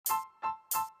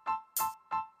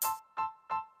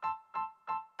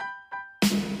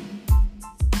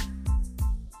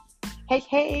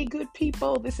Hey, good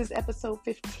people. This is episode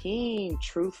 15,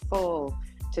 Truthful.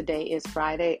 Today is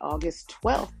Friday, August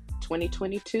 12th,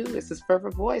 2022. This is Fervor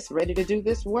Voice, ready to do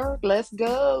this work. Let's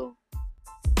go.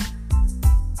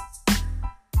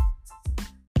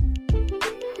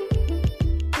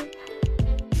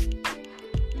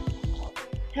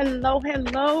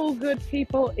 Hello, good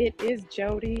people. It is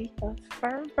Jody of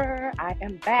Fervor. I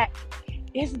am back.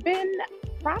 It's been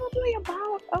probably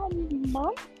about a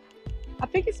month. I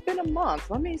think it's been a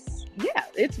month.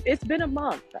 It's been a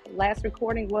month. Last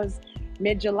recording was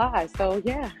mid-July. So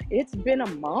yeah, it's been a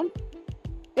month.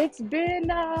 It's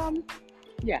been,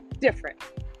 different.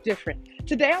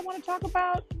 Today I want to talk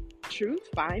about truth,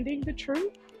 finding the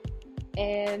truth,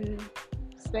 and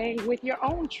staying with your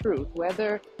own truth,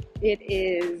 whether it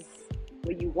is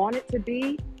what you want it to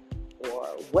be or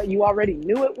what you already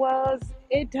knew it was.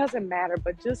 It doesn't matter,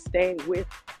 but just staying with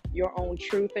your own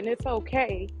truth. And it's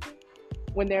okay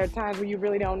when there are times where you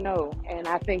really don't know. And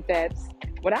I think that's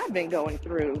what I've been going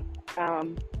through.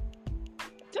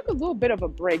 Took a little bit of a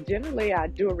break. Generally, I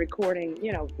do a recording,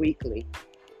 weekly.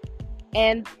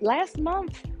 And last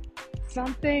month,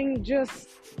 something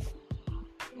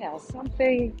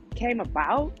came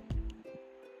about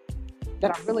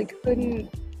that I really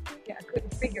couldn't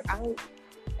figure out.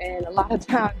 And a lot of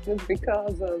times just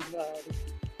because of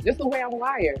just the way I'm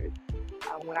wired.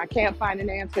 When I can't find an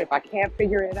answer, if I can't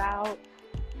figure it out,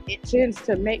 it tends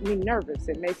to make me nervous.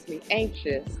 It makes me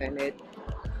anxious, and it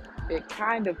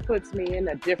kind of puts me in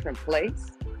a different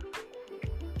place.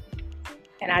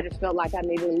 And I just felt like I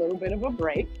needed a little bit of a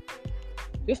break,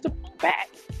 just to pull back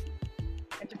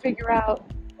and to figure out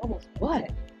almost what,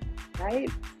 right?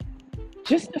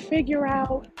 Just to figure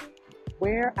out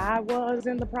where I was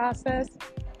in the process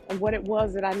and what it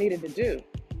was that I needed to do.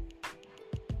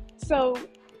 So,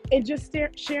 and just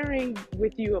sharing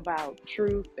with you about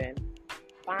truth and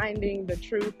finding the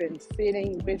truth and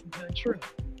sitting with the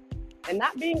truth and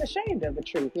not being ashamed of the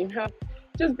truth,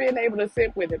 just being able to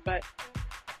sit with it. But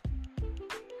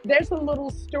there's a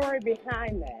little story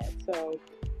behind that. So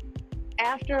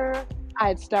after I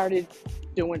had started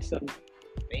doing some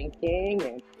thinking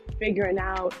and figuring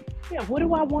out, what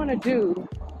do I want to do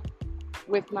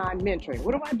with my mentoring?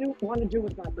 What do I want to do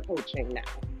with my coaching now?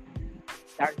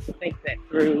 Started to think that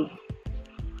through.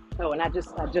 Oh, and I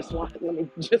just let me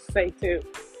just say too,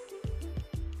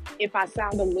 if I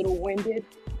sound a little winded,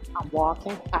 I'm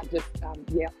walking.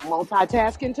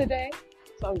 Multitasking today.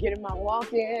 So I'm getting my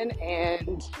walk in,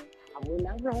 and I will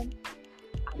not run.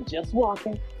 I'm just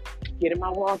walking, getting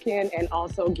my walk in, and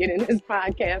also getting this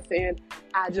podcast in.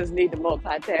 I just need to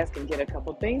multitask and get a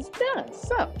couple things done.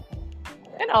 So,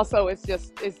 and also it's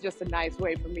just a nice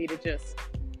way for me to just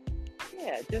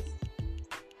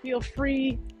feel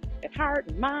free at heart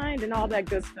and mind and all that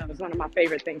good stuff. Is one of my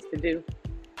favorite things to do.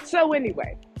 So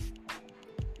anyway,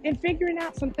 in figuring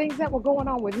out some things that were going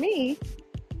on with me,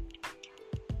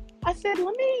 I said,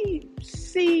 let me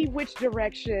see which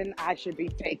direction I should be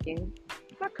taking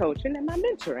my coaching and my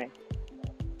mentoring.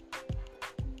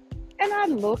 And I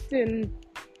looked and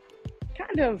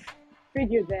kind of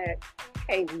figured that,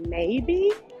 hey,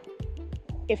 maybe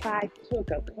if I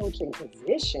took a coaching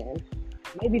position,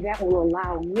 maybe that will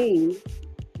allow me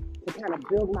to kind of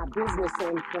build my business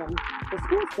in from the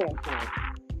school standpoint.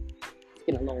 It's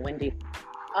getting a little windy.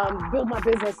 Build my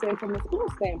business in from the school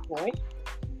standpoint,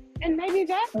 and maybe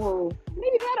that'll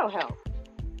help.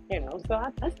 So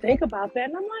I think about that,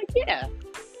 and I'm like, yeah,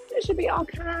 there should be all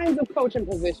kinds of coaching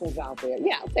positions out there.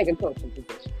 Yeah, I'll take a coaching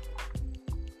position.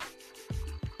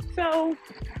 So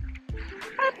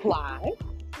I applied,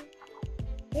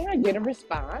 and I get a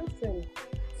response and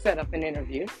set up an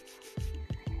interview.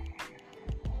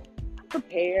 I'm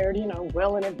prepared,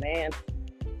 well in advance.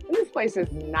 And this place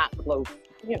is not close,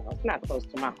 it's not close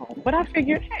to my home. But I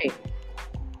figured, hey,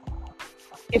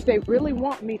 if they really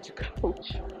want me to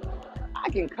coach, I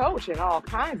can coach in all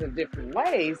kinds of different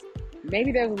ways.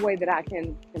 Maybe there's a way that I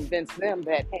can convince them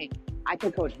that, hey, I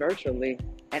can coach virtually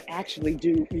and actually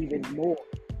do even more.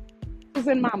 It was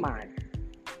in my mind.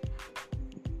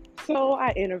 So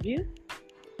I interviewed.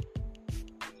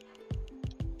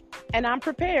 And I'm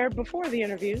prepared before the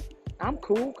interview. I'm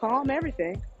cool, calm,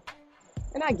 everything.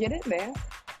 And I get in there.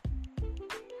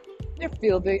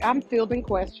 I'm fielding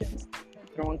questions,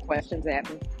 throwing questions at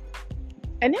me.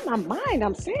 And in my mind,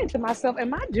 I'm saying to myself,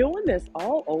 am I doing this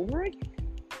all over again?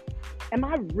 Am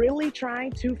I really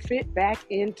trying to fit back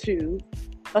into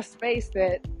a space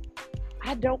that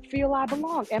I don't feel I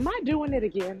belong? Am I doing it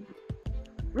again?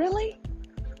 Really?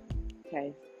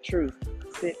 Okay, truth.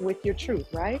 Sit with your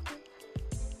truth, right?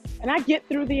 And I get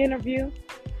through the interview.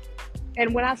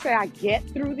 And when I say I get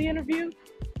through the interview,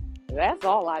 That's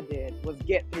all I did was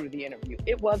get through the interview.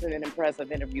 It wasn't an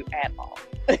impressive interview at all.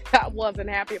 I wasn't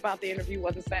happy about the interview,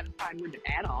 wasn't satisfied with it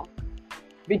at all.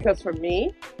 Because for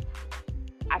me,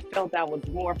 I felt I was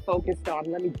more focused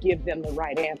on let me give them the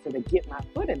right answer to get my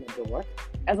foot in the door,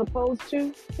 as opposed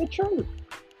to the truth,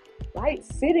 right?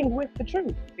 Sitting with the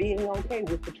truth, being okay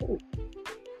with the truth.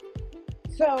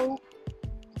 So,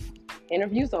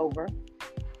 interview's over.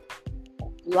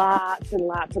 Lots and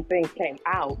lots of things came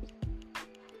out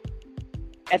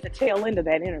at the tail end of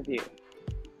that interview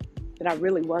that I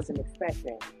really wasn't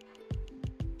expecting.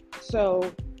 So,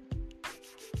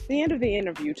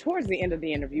 towards the end of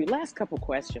the interview, last couple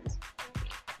questions,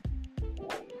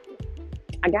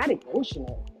 I got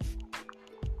emotional.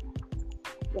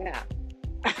 Yeah,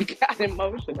 I got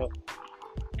emotional.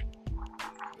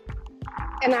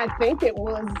 And I think it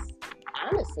was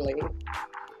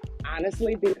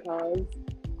honestly because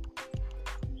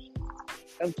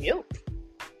of guilt.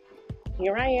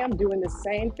 Here I am doing the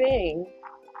same thing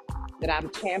that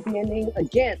I'm championing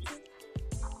against.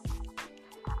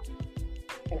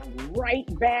 And I'm right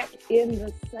back in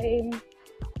the same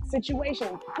situation.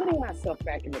 I'm putting myself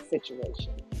back in the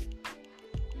situation.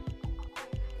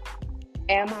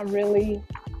 Am I really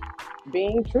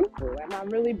being truthful? Am I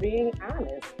really being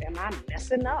honest? Am I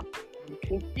messing up? I'm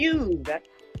confused.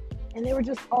 And there were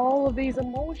just all of these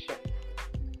emotions.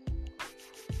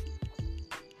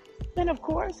 Then, of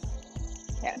course,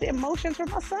 had the emotions for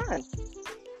my son.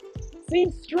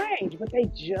 Seems strange, but they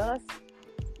just,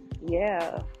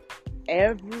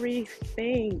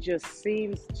 everything just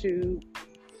seems to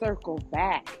circle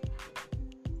back.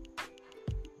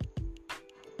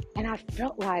 And I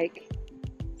felt like,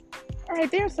 all right,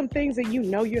 there are some things that you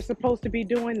know you're supposed to be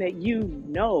doing that you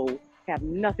know have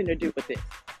nothing to do with this.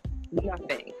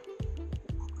 Nothing.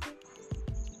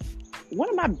 One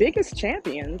of my biggest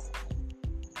champions,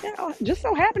 just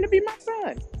so happened to be my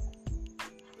son.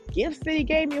 Gifts that he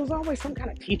gave me, it was always some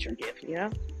kind of teacher gift,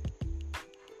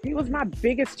 He was my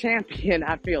biggest champion,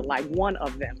 I feel like, one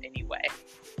of them anyway.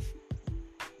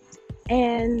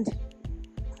 And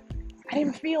I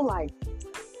didn't feel like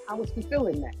I was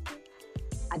fulfilling that.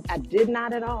 I did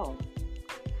not at all.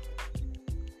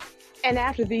 And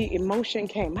after the emotion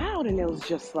came out, and it was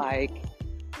just like,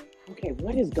 okay,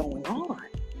 what is going on?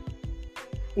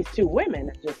 These two women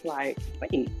are just like,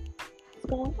 wait, what's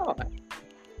going on?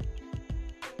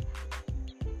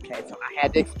 Okay, so I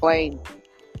had to explain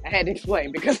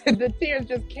because the tears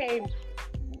just came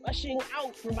rushing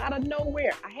out from out of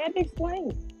nowhere. I had to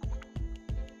explain.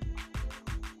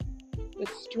 The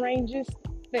strangest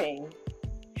thing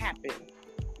happened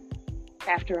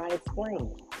after I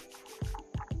explained.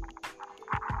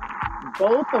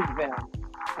 Both of them,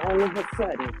 all of a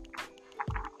sudden,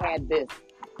 had this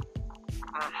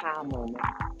aha moment.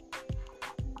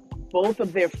 Both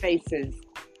of their faces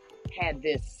had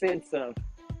this sense of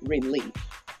relief.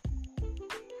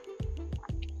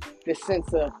 This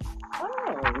sense of,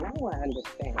 oh, now I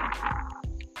understand.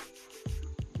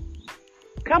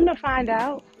 Come to find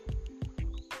out,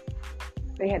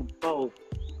 they had both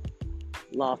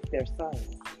lost their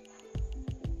sons.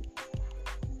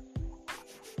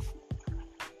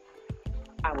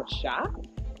 I was shocked,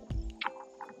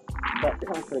 but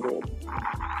comforted.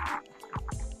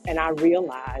 And I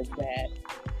realized that,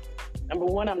 number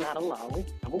one, I'm not alone,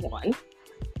 number one.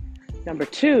 Number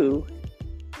two,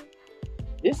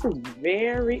 this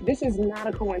is not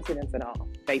a coincidence at all,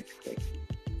 basically.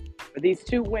 For these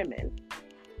two women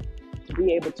to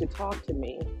be able to talk to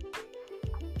me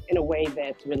in a way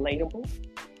that's relatable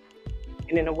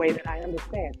and in a way that I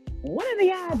understand. What are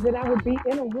the odds that I would be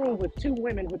in a room with two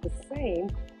women with the same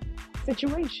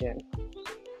situation,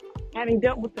 having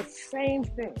dealt with the same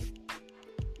thing?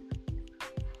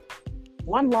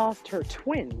 One lost her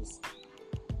twins.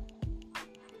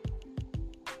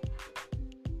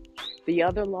 The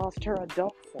other lost her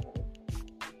adult son.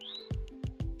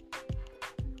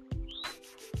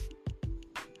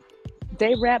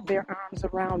 They wrapped their arms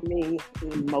around me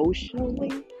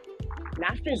emotionally,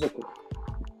 not physically,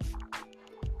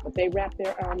 but they wrapped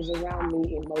their arms around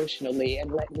me emotionally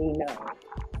and let me know,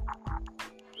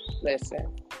 listen,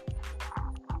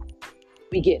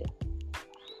 we get it.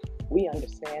 We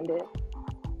understand it.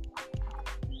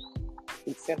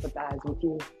 We sympathize with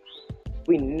you.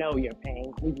 We know your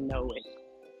pain. We know it.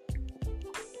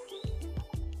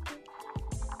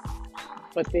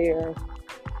 But there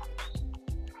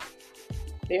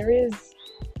is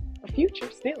a future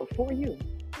still for you.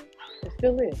 There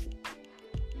still is.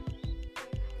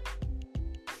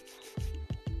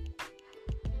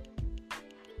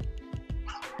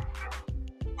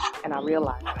 And I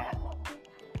realized that.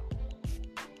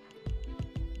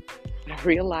 I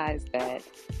realized that,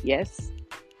 yes,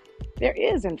 there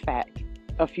is, in fact,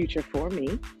 a future for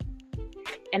me.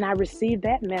 And I received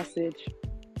that message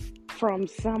from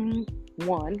someone,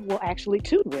 well, actually,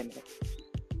 two women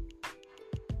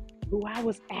who I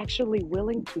was actually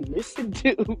willing to listen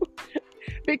to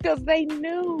because they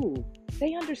knew,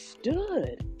 they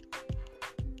understood.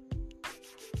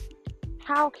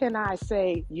 How can I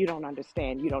say, you don't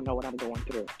understand, you don't know what I'm going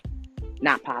through?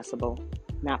 Not possible.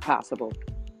 Not possible.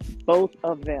 Both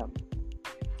of them.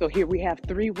 So here we have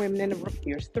three women in the room.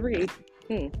 Here's three.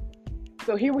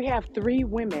 So here we have three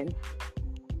women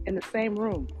in the same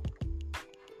room.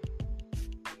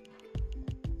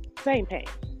 Same pain.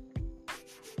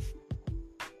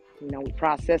 You know, we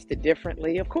processed it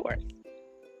differently, of course.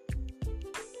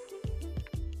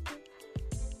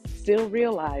 Still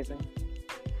realizing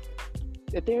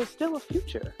that there's still a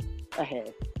future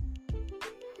ahead.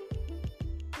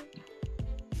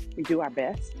 We do our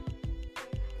best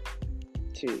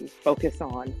to focus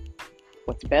on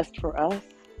what's best for us,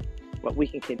 what we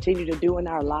can continue to do in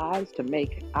our lives to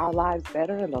make our lives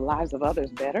better and the lives of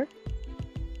others better.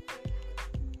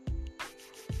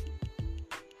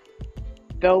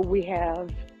 Though we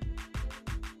have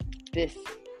this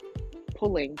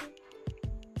pulling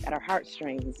at our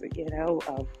heartstrings,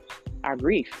 of our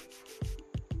grief,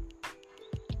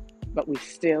 but we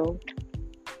still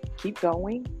keep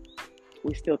going.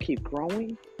 We still keep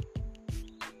growing.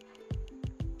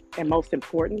 And most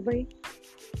importantly,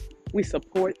 we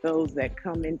support those that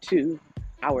come into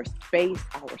our space,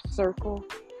 our circle,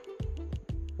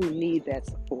 who need that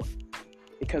support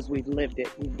because we've lived it,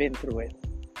 we've been through it.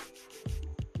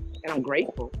 And I'm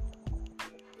grateful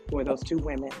for those two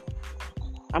women.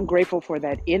 I'm grateful for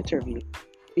that interview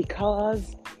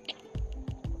because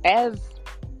I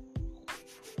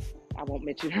won't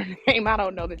mention her name. I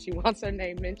don't know that she wants her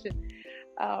name mentioned.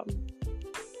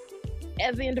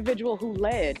 As the individual who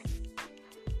led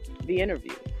the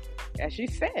interview, as she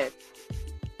said,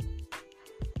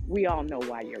 we all know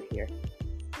why you're here.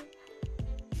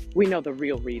 We know the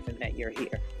real reason that you're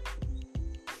here.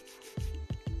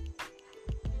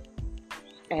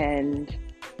 And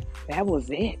that was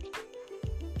it.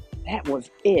 That was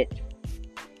it.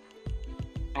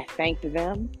 I thanked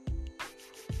them.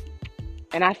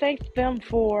 And I thanked them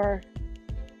for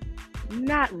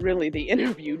not really the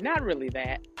interview, not really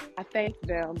that. I thanked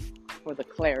them for the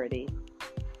clarity.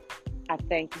 I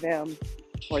thanked them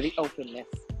for the openness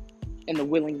and the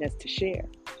willingness to share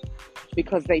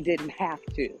because they didn't have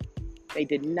to. They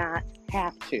did not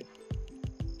have to.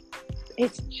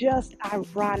 It's just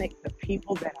ironic the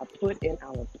people that are put in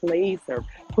our place or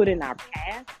put in our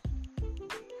path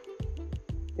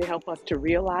to help us to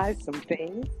realize some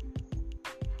things.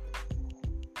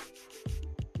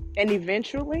 And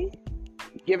eventually,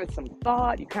 give it some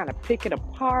thought, you kind of pick it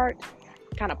apart,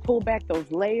 kind of pull back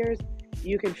those layers,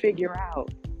 you can figure out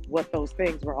what those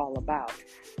things were all about.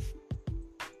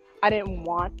 I didn't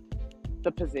want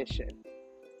the position.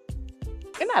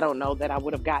 And I don't know that I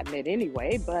would have gotten it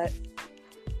anyway, but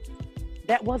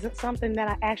that wasn't something that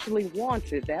I actually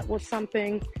wanted. That was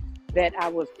something that I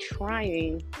was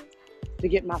trying to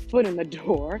get my foot in the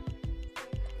door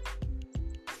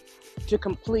to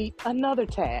complete another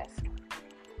task.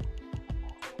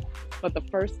 But the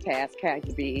first task had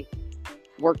to be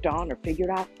worked on or figured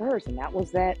out first, and that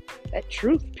was that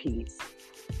truth piece.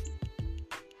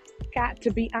 Got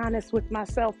to be honest with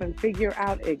myself and figure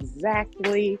out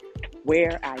exactly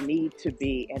where I need to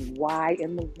be and why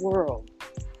in the world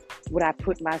would I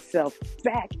put myself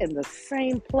back in the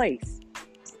same place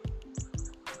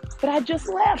that I just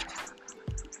left.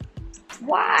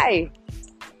 Why?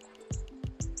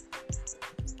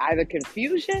 Either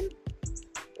confusion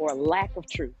or lack of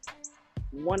truth.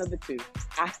 One of the two.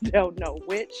 I don't know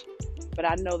which, but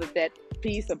I know that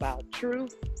piece about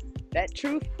truth, that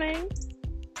truth thing,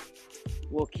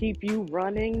 will keep you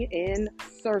running in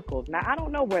circles. Now, I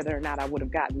don't know whether or not I would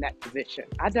have gotten that position.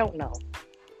 I don't know.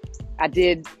 I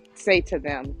did say to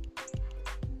them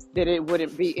that it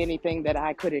wouldn't be anything that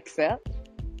I could accept.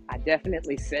 I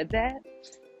definitely said that.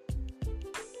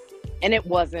 And it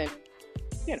wasn't,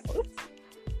 it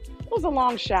was a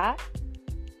long shot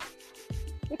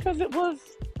because it was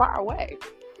far away.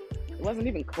 It wasn't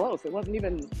even close. It wasn't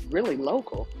even really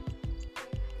local.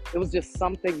 It was just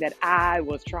something that I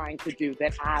was trying to do,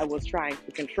 that I was trying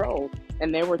to control.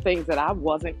 And there were things that I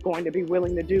wasn't going to be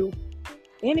willing to do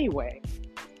anyway.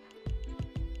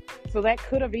 So that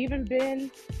could have even been,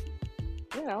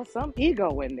 some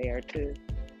ego in there to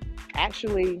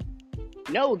actually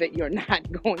know that you're not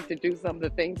going to do some of the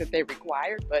things that they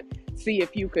required, but see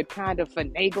if you could kind of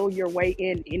finagle your way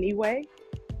in anyway.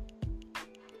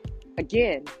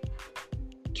 Again,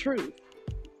 truth,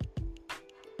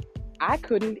 I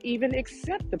couldn't even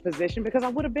accept the position because I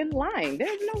would have been lying.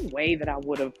 There's no way that I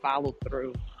would have followed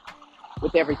through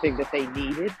with everything that they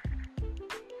needed.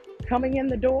 Coming in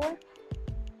the door,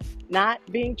 not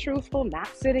being truthful, not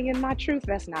sitting in my truth,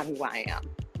 that's not who I am.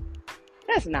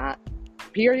 That's not.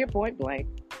 Period, point blank.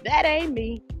 That ain't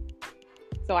me.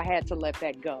 So I had to let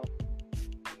that go.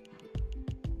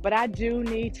 But I do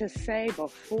need to say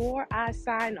before I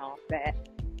sign off that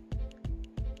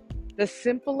the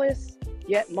simplest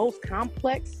yet most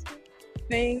complex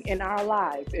thing in our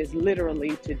lives is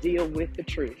literally to deal with the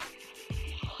truth.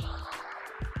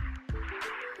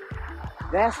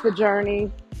 That's the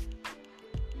journey,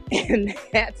 and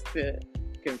that's the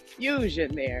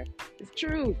confusion there. It's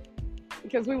truth,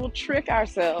 because we will trick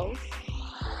ourselves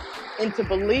into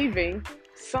believing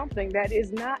something that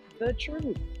is not the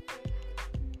truth.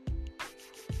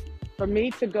 For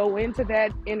me to go into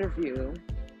that interview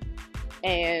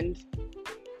and,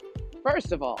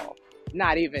 first of all,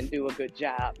 not even do a good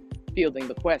job fielding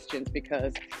the questions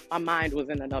because my mind was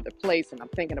in another place and I'm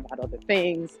thinking about other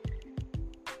things.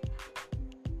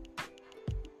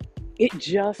 It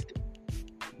just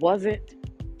wasn't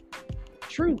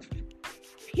truth,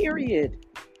 period.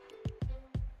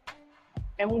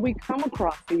 And when we come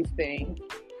across these things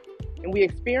and we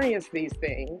experience these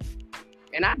things,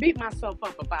 and I beat myself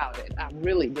up about it, I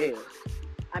really did.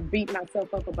 I beat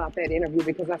myself up about that interview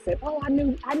because I said, oh, I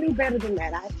knew better than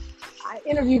that. I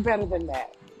interviewed better than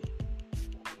that.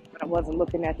 But I wasn't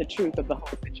looking at the truth of the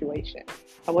whole situation.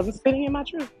 I wasn't sitting in my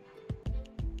truth.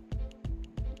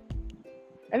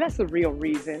 And that's the real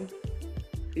reason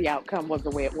the outcome was the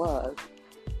way it was.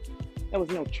 There was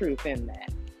no truth in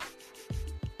that.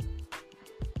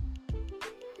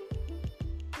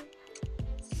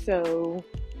 So,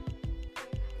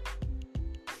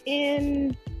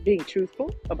 in being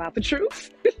truthful about the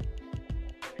truth,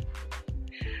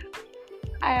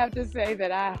 I have to say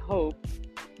that I hope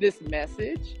this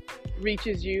message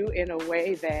reaches you in a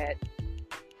way that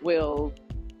will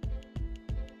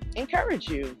encourage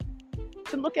you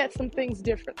to look at some things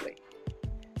differently,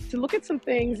 to look at some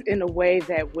things in a way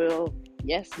that will,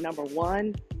 yes, number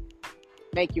one,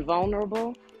 make you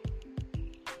vulnerable,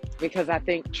 because I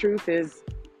think truth is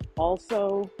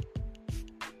also,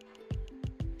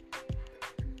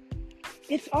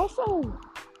 it's also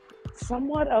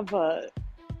somewhat of a,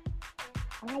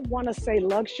 I don't want to say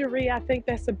luxury, I think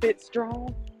that's a bit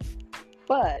strong,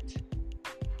 but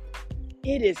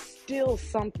it is still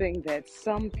something that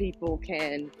some people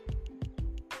can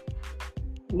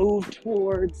move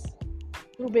towards a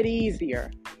little bit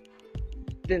easier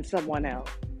than someone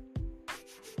else.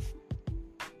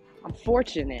 I'm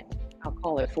fortunate, I'll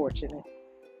call it fortunate.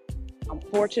 I'm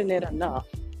fortunate enough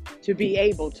to be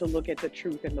able to look at the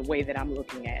truth in the way that I'm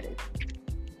looking at it.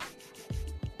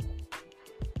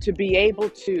 To be able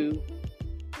to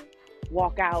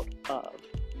walk out of,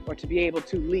 or to be able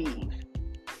to leave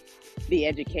the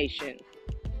education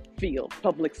field,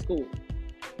 public school.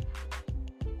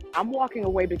 I'm walking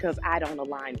away because I don't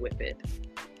align with it.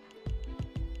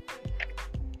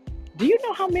 Do you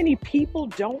know how many people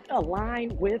don't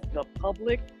align with the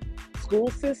public school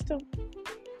system?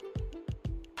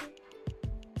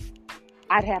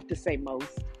 I'd have to say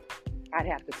most.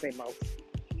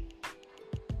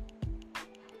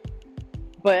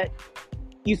 But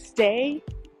you stay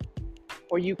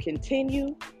or you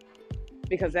continue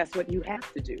because that's what you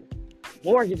have to do.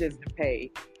 Mortgages to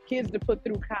pay, kids to put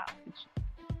through college.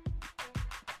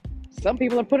 Some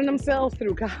people are putting themselves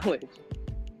through college.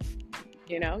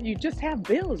 You know, you just have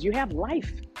bills, you have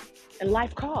life and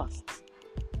life costs.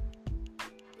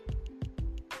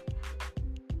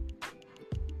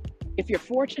 If you're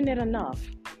fortunate enough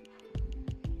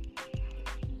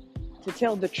to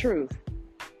tell the truth,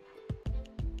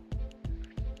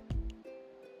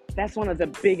 that's one of the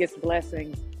biggest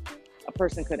blessings a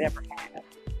person could ever have.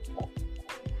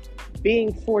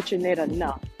 Being fortunate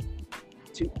enough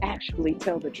to actually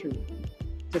tell the truth.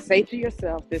 To say to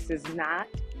yourself, this is not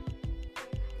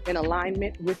in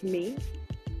alignment with me.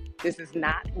 This is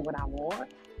not what I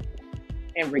want.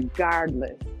 And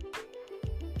regardless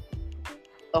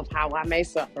of how I may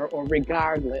suffer, or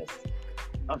regardless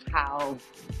of how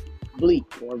bleak,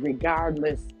 or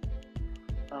regardless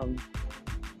of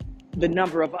the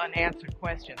number of unanswered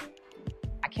questions,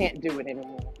 I can't do it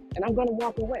anymore. And I'm going to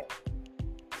walk away.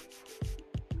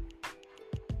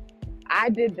 I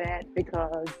did that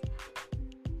because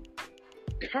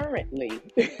currently,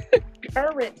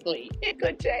 it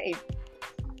could change.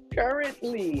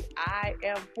 Currently, I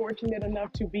am fortunate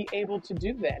enough to be able to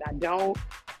do that. I don't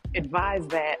advise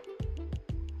that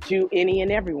to any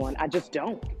and everyone. I just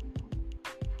don't.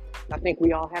 I think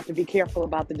we all have to be careful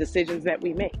about the decisions that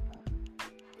we make.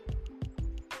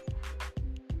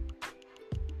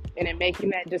 And in making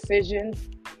that decision,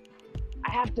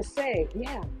 I have to say,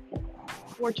 yeah,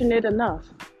 fortunate enough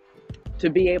to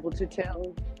be able to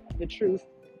tell the truth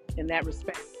in that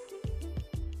respect.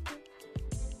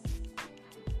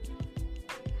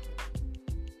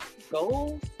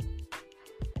 Goals,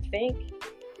 I think,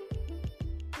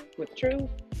 with truth,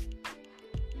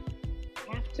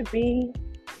 have to be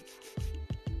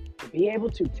able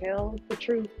to tell the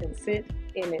truth and sit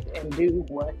in it and do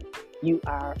what you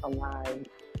are aligned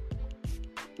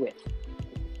with.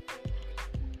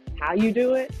 How you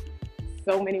do it?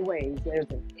 So many ways. There's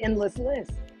an endless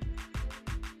list.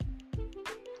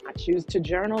 I choose to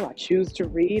journal. I choose to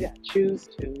read. I choose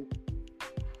to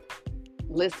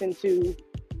listen to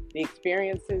the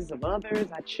experiences of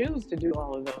others. I choose to do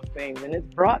all of those things. And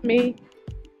it's brought me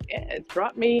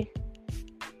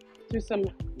to some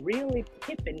real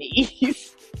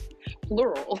epiphanies,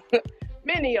 plural,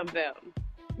 many of them.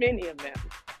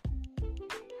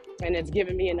 And it's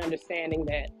given me an understanding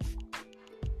that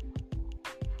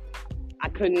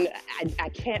I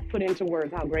can't put into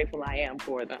words how grateful I am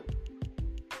for them.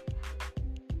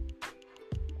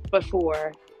 But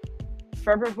for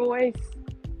Fervor Voice,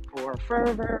 for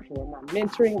Fervor, for my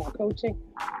mentoring, my coaching,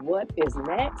 what is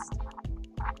next?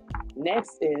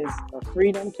 Next is a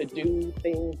freedom to do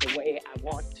things the way I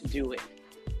want to do it.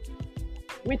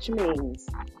 Which means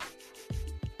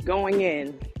going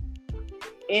in,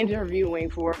 interviewing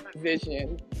for a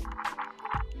position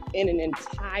in an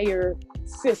entire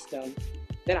system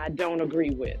that I don't agree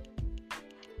with.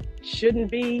 Shouldn't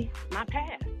be my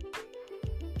path.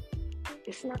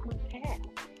 It's not my path.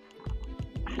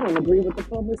 I don't agree with the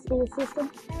public school system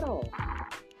at all.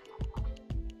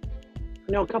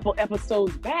 You know, a couple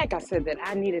episodes back, I said that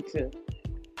I needed to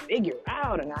figure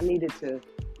out and I needed to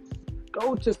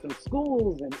go to some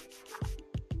schools and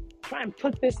try and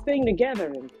put this thing together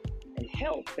and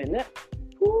help. And that,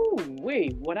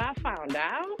 what I found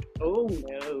out, oh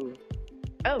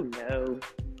no,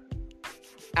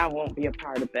 I won't be a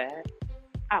part of that.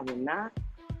 I will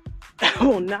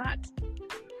not.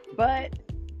 But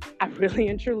I really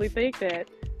and truly think that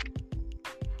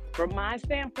from my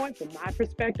standpoint, from my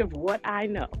perspective, what I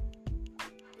know,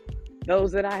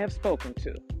 those that I have spoken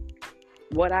to,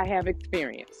 what I have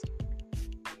experienced,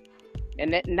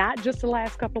 and that not just the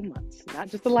last couple of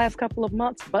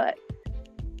months, but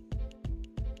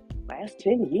last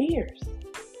 10 years,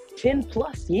 10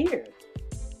 plus years.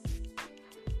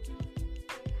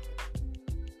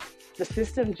 The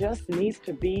system just needs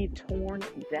to be torn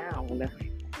down,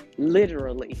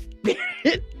 literally,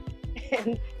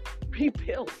 and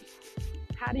rebuilt.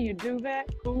 How do you do that?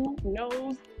 Who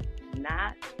knows?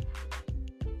 Not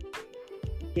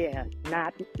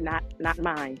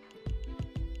mine.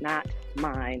 Not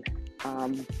mine.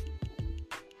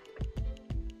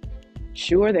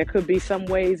 Sure, there could be some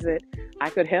ways that I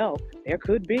could help. There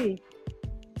could be.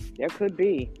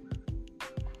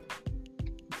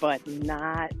 But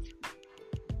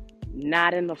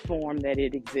not in the form that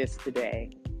it exists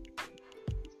today.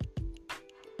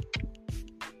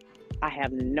 I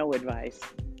have no advice,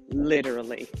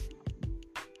 literally,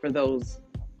 for those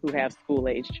who have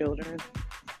school-age children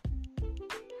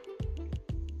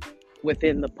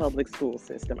within the public school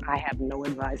system. I have no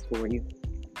advice for you,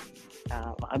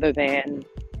 other than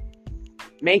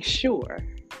make sure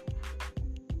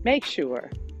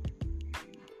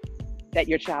that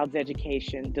your child's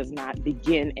education does not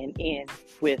begin and end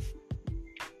with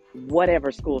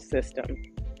whatever school system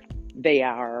they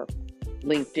are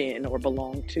linked in or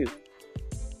belong to.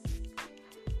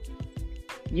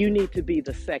 You need to be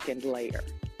the second layer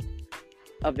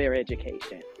of their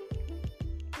education.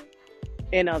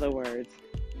 In other words,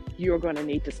 you're going to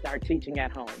need to start teaching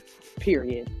at home,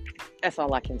 period. That's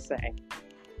all I can say.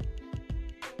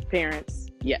 Parents,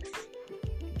 yes,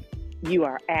 you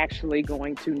are actually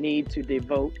going to need to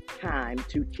devote time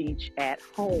to teach at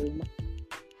home.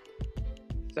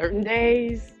 Certain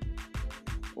days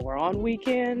or on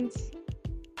weekends.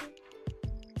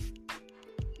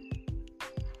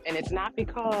 And it's not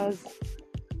because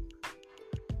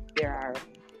there are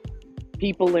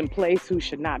people in place who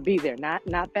should not be there. Not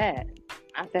that.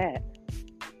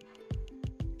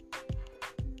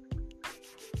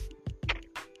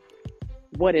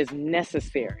 What is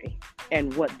necessary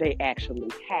and what they actually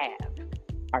have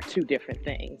are two different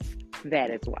things. That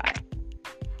is why.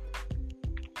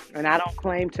 And I don't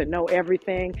claim to know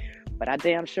everything, but I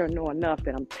damn sure know enough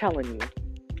that I'm telling you,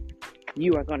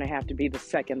 you are going to have to be the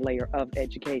second layer of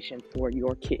education for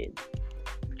your kids.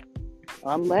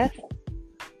 Unless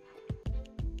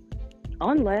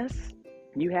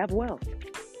you have wealth.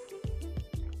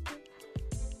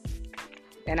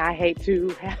 And I hate to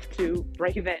have to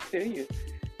break that to you,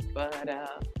 but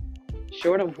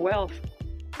short of wealth,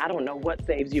 I don't know what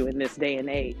saves you in this day and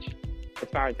age as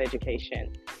far as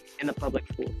education in the public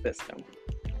school system.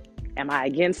 Am I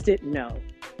against it? No.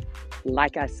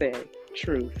 Like I said,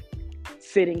 truth.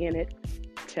 Sitting in it,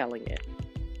 telling it.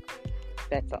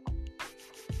 That's all.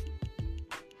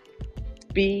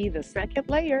 Be the second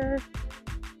layer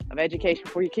of education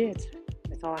for your kids.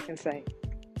 That's all I can say.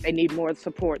 They need more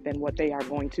support than what they are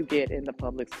going to get in the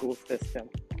public school system.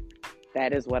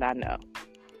 That is what I know.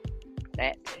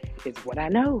 That is what I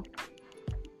know.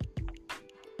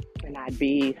 And I'd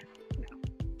be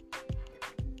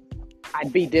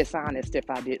dishonest if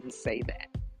I didn't say that.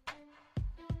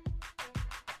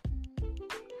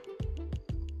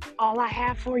 All I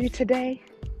have for you today,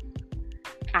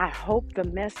 I hope the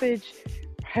message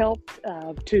helped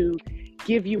to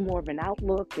give you more of an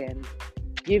outlook and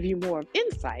give you more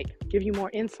insight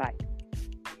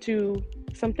to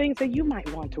some things that you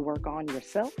might want to work on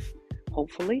yourself.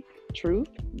 Hopefully, truth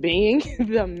being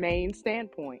the main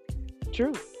standpoint.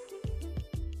 Truth.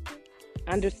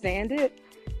 Understand it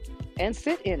and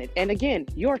sit in it. And again,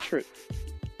 your truth.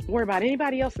 Don't worry about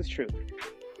anybody else's truth.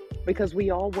 Because we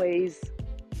always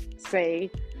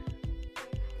say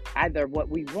either what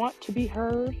we want to be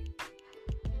heard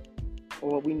or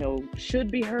what we know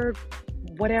should be heard,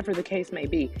 whatever the case may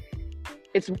be.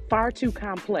 It's far too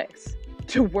complex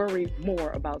to worry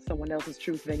more about someone else's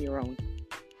truth than your own.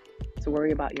 So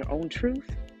worry about your own truth,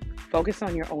 focus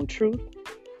on your own truth,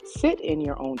 sit in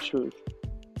your own truth,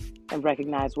 and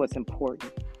recognize what's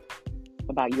important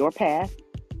about your path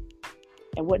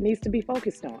and what needs to be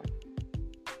focused on.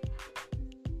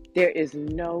 There is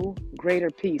no greater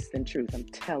peace than truth. I'm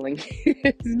telling you,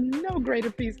 there's no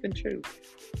greater peace than truth.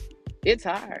 It's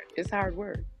hard. It's hard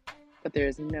work. But there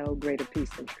is no greater peace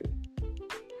than truth.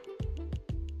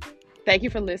 Thank you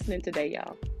for listening today,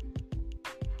 y'all.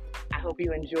 I hope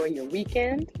you enjoy your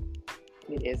weekend.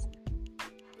 It is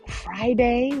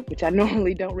Friday, which I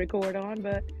normally don't record on,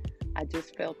 but I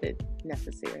just felt it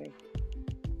necessary.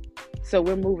 So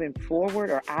we're moving forward,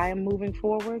 or I am moving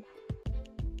forward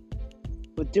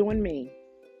with doing me.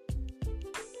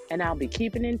 And I'll be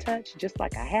keeping in touch just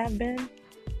like I have been,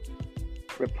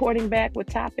 reporting back with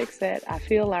topics that I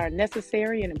feel are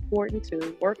necessary and important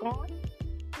to work on.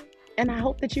 And I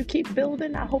hope that you keep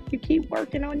building. I hope you keep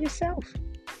working on yourself.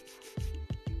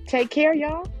 Take care,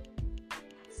 y'all.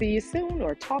 See you soon,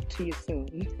 or talk to you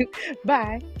soon.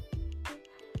 Bye.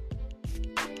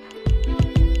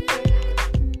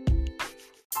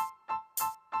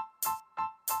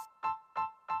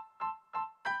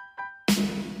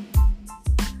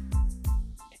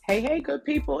 Hey, good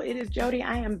people. It is Jody.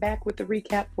 I am back with the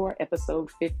recap for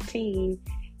episode 15.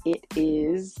 It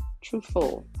is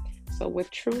Truthful. So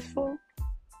with Truthful,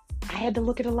 I had to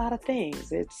look at a lot of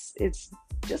things. It's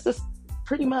just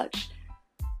pretty much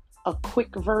a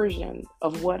quick version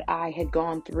of what I had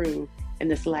gone through in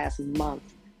this last month,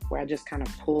 where I just kind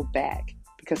of pulled back,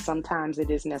 because sometimes it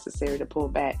is necessary to pull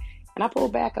back. And I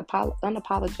pulled back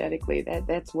unapologetically.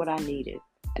 That's what I needed.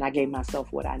 And I gave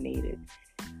myself what I needed.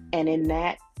 And in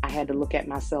that, I had to look at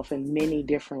myself in many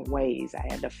different ways. I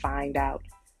had to find out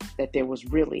that there was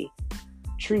really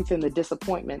truth in the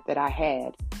disappointment that I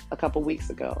had a couple weeks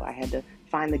ago. I had to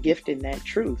find the gift in that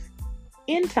truth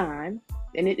in time.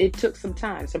 And it took some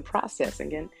time, some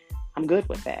processing, and I'm good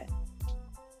with that.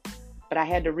 But I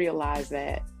had to realize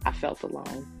that I felt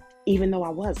alone, even though I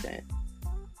wasn't.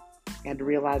 I had to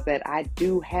realize that I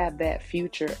do have that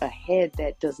future ahead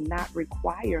that does not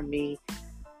require me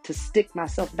to stick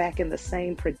myself back in the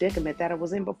same predicament that I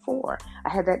was in before. I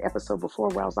had that episode before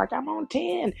where I was like, I'm on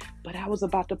 10, but I was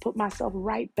about to put myself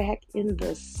right back in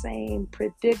the same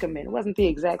predicament. It wasn't the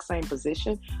exact same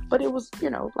position, but it was,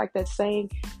 like that same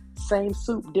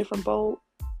soup, different bowl,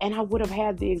 and I would have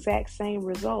had the exact same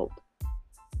result.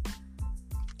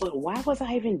 But why was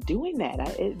I even doing that?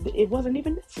 It wasn't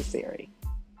even necessary.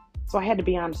 So I had to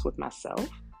be honest with myself,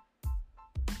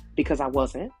 because I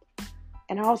wasn't.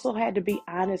 And I also had to be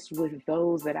honest with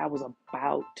those that I was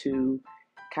about to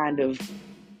kind of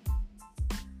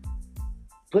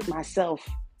put myself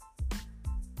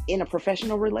in a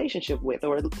professional relationship with,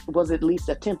 or was at least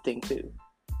attempting to.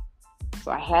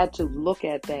 So I had to look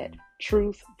at that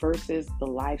truth versus the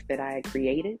life that I had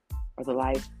created, or the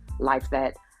life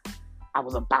that I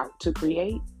was about to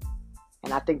create.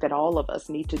 And I think that all of us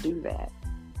need to do that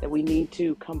we need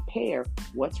to compare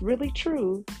what's really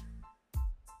true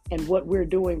and what we're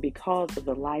doing because of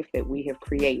the life that we have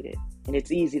created. And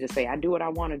it's easy to say, I do what I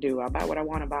want to do. I buy what I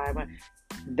want to buy.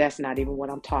 That's not even what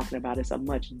I'm talking about. It's a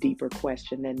much deeper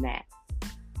question than that.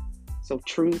 So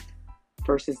truth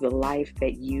versus the life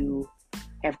that you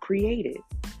have created.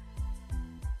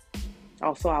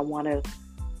 Also, I want to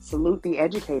salute the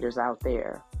educators out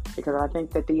there, because I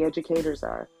think that the educators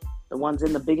are the ones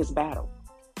in the biggest battle.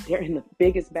 They're in the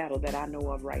biggest battle that I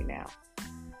know of right now.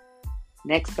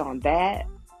 Next on that,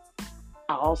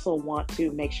 I also want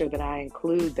to make sure that I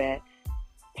include that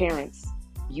parents,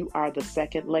 you are the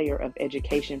second layer of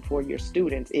education for your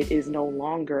students. It is no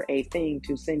longer a thing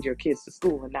to send your kids to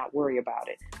school and not worry about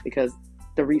it because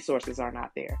the resources are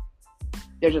not there.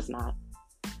 They're just not.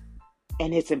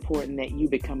 And it's important that you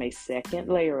become a second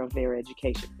layer of their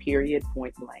education, period,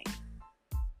 point blank.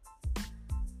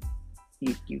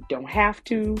 You don't have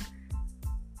to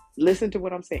listen to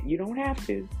what I'm saying. You don't have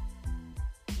to.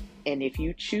 And if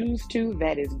you choose to,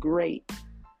 that is great.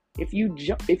 If you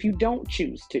don't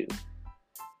choose to,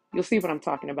 you'll see what I'm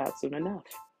talking about soon enough.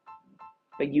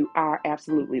 But you are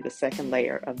absolutely the second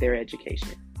layer of their education.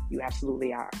 You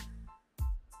absolutely are.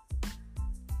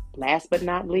 Last but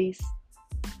not least,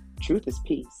 truth is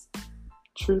peace.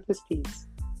 Truth is peace.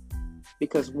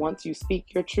 Because once you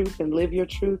speak your truth and live your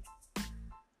truth,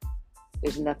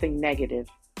 there's nothing negative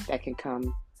that can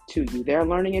come to you. There are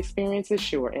learning experiences,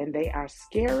 sure, and they are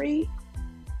scary,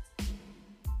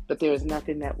 but there is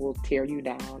nothing that will tear you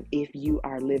down if you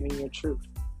are living your truth.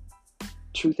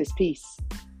 Truth is peace.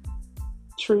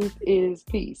 Truth is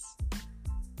peace.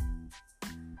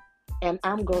 And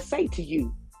I'm going to say to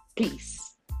you,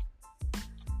 peace.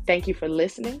 Thank you for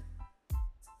listening.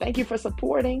 Thank you for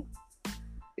supporting.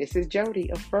 This is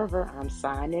Jody of Fervor. I'm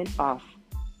signing off.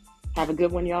 Have a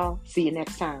good one, y'all. See you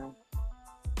next time.